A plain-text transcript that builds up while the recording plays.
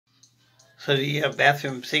So the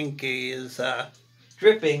bathroom sink is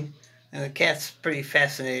dripping, and the cat's pretty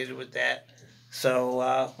fascinated with that.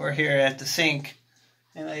 So we're here at the sink,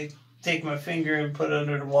 and I take my finger and put it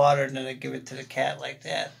under the water, and then I give it to the cat like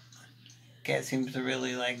that. Cat seems to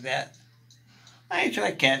really like that. I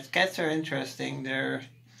enjoy cats. Cats are interesting. They're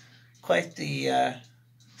quite the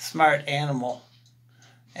smart animal,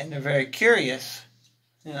 and they're very curious.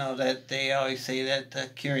 You know that they always say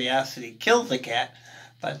that curiosity kills the cat,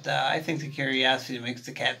 but I think the curiosity makes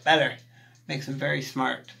the cat better, makes him very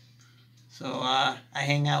smart. So I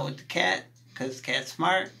hang out with the cat because the cat's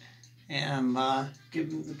smart, and I'm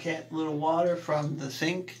giving the cat a little water from the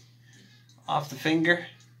sink off the finger.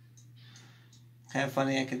 Kind of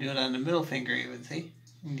funny, I can do it on the middle finger even, see?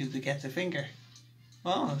 And give the cat the finger.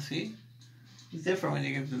 Well, see? It's different when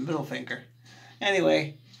you give the middle finger.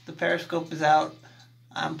 Anyway, the periscope is out.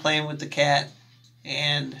 I'm playing with the cat,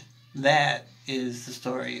 and that is the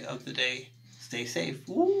story of the day. Stay safe.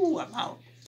 Woo, I'm out.